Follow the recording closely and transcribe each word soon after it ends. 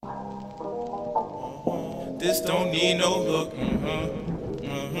This don't need no hook.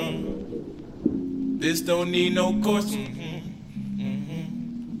 This don't need no chorus.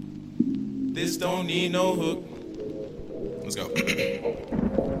 This don't need no hook. Let's go.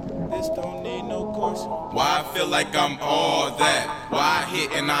 This don't need no chorus. Why I feel like I'm all that? Why I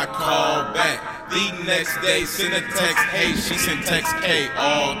hit and I call back? The next day send a text, hey, she sent text K,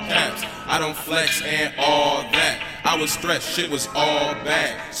 all caps. I don't flex and all that. I was stressed, shit was all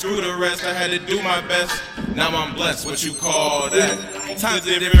bad. Screw the rest, I had to do my best. Now I'm blessed, what you call that? Times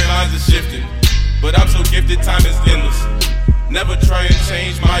are different, lines are shifting, but I'm so gifted, time is endless. Never try and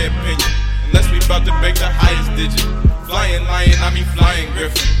change my opinion, unless we about to break the highest digit. Flying lion, I mean flying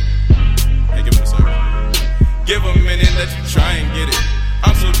griffin. Hey, give me a second. Give a minute, let you try and get it.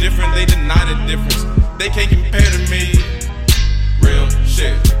 I'm so different, they deny the difference. They can't compare to me. Real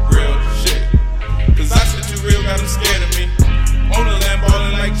shit, real shit. Cause I said you real, got them scared of me. On the land,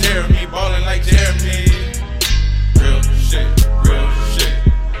 ballin' like Jeremy, ballin' like Jeremy. Real shit, real shit.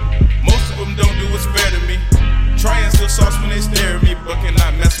 Most of them don't do what's fair to me. Trying still sauce when they stare at me, but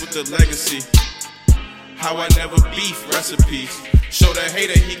cannot mess with the legacy. How I never beef recipes. Show the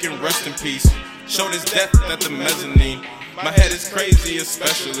hater he can rest in peace. Show this death at the mezzanine. My head is crazy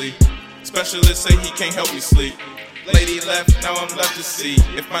especially. Specialists say he can't help me sleep. Lady left, now I'm left to see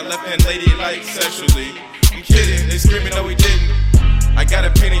if my left hand lady likes sexually. I'm kidding, they screaming no we didn't. I got a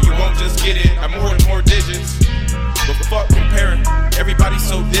penny, you won't just get it. I'm more digits. But fuck comparing, everybody's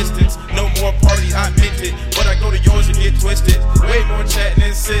so distant. No more party, I meant it. But I go to yours and get twisted. Way more chatting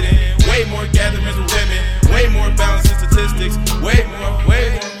and sitting. Way more gatherings with women. Way more balance and statistics. Way more.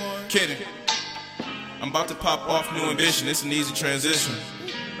 Kidding. I'm about to pop off new ambition, it's an easy transition.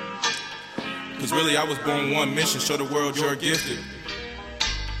 Cause really I was born with one mission, show the world you're gifted.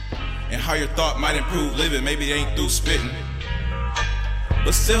 And how your thought might improve living, maybe it ain't through spitting.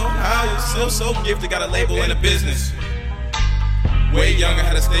 But still, how you still so gifted, got a label and a business. Way younger,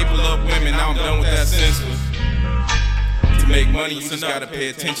 had a staple of women, now I'm done with that senseless. To make money, you just gotta pay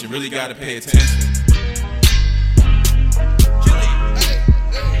attention, really gotta pay attention.